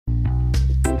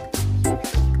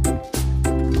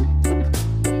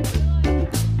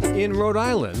In Rhode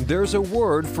Island, there's a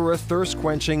word for a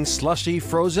thirst-quenching, slushy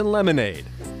frozen lemonade: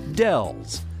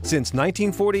 Dells. Since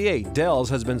 1948,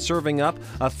 Dells has been serving up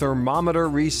a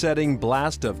thermometer-resetting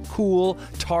blast of cool,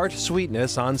 tart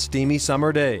sweetness on steamy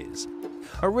summer days.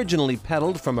 Originally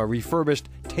peddled from a refurbished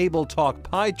Table Talk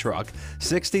pie truck,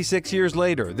 66 years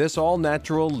later, this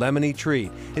all-natural lemony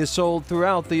treat is sold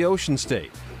throughout the Ocean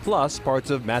State, plus parts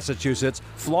of Massachusetts,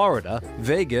 Florida,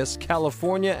 Vegas,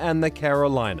 California, and the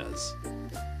Carolinas.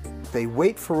 They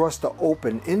wait for us to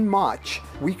open in March.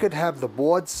 We could have the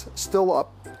boards still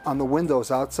up on the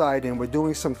windows outside, and we're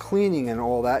doing some cleaning and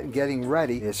all that and getting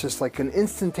ready. It's just like an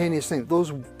instantaneous thing.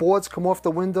 Those boards come off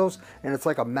the windows and it's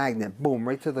like a magnet. Boom,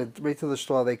 right to the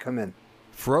store they come in.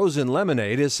 Frozen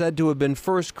lemonade is said to have been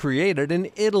first created in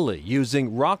Italy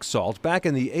using rock salt back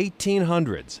in the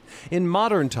 1800s. In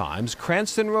modern times,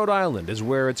 Cranston, Rhode Island is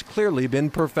where it's clearly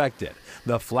been perfected.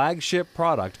 The flagship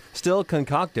product still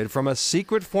concocted from a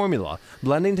secret formula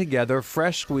blending together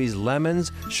fresh squeezed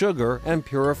lemons, sugar, and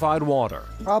purified water.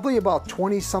 Probably about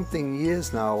 20-something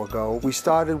years now ago, we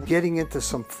started getting into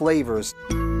some flavors.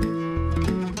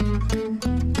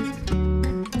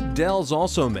 Dells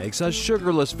also makes a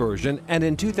sugarless version, and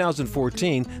in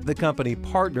 2014, the company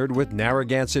partnered with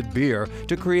Narragansett Beer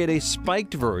to create a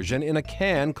spiked version in a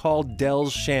can called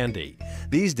Dells Shandy.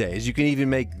 These days, you can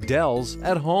even make Dells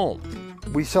at home.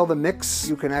 We sell the mix.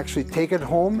 You can actually take it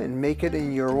home and make it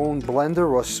in your own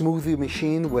blender or smoothie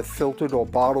machine with filtered or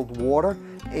bottled water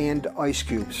and ice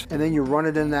cubes. And then you run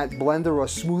it in that blender or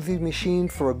smoothie machine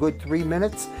for a good 3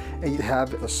 minutes, and you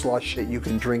have a slush that you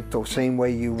can drink the same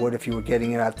way you would if you were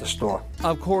getting it at the store.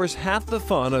 Of course, half the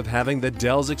fun of having the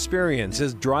Dells experience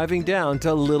is driving down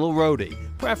to Little Rhodey,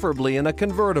 preferably in a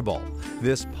convertible.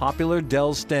 This popular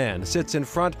Dells stand sits in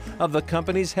front of the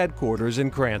company's headquarters in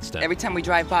Cranston. Every time we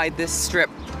drive by this strip,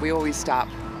 we always stop.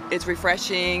 It's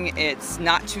refreshing, it's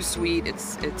not too sweet,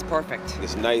 it's perfect.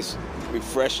 It's nice,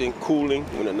 refreshing, cooling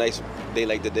on a nice day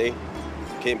like today.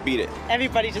 Can't beat it.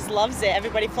 Everybody just loves it.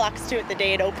 Everybody flocks to it the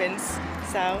day it opens.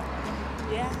 So,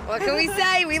 yeah. What can we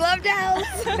say? We love Dells.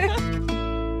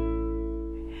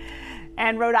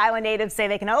 And Rhode Island natives say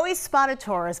they can always spot a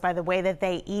tourist by the way that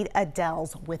they eat a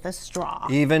Dells with a straw.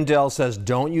 Even Dells says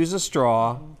don't use a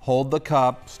straw, hold the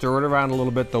cup, stir it around a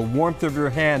little bit. The warmth of your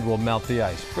hand will melt the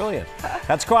ice. Brilliant.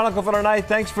 That's Chronicle for tonight.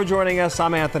 Thanks for joining us.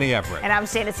 I'm Anthony Everett. And I'm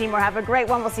Shana Seymour. Have a great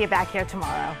one. We'll see you back here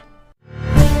tomorrow.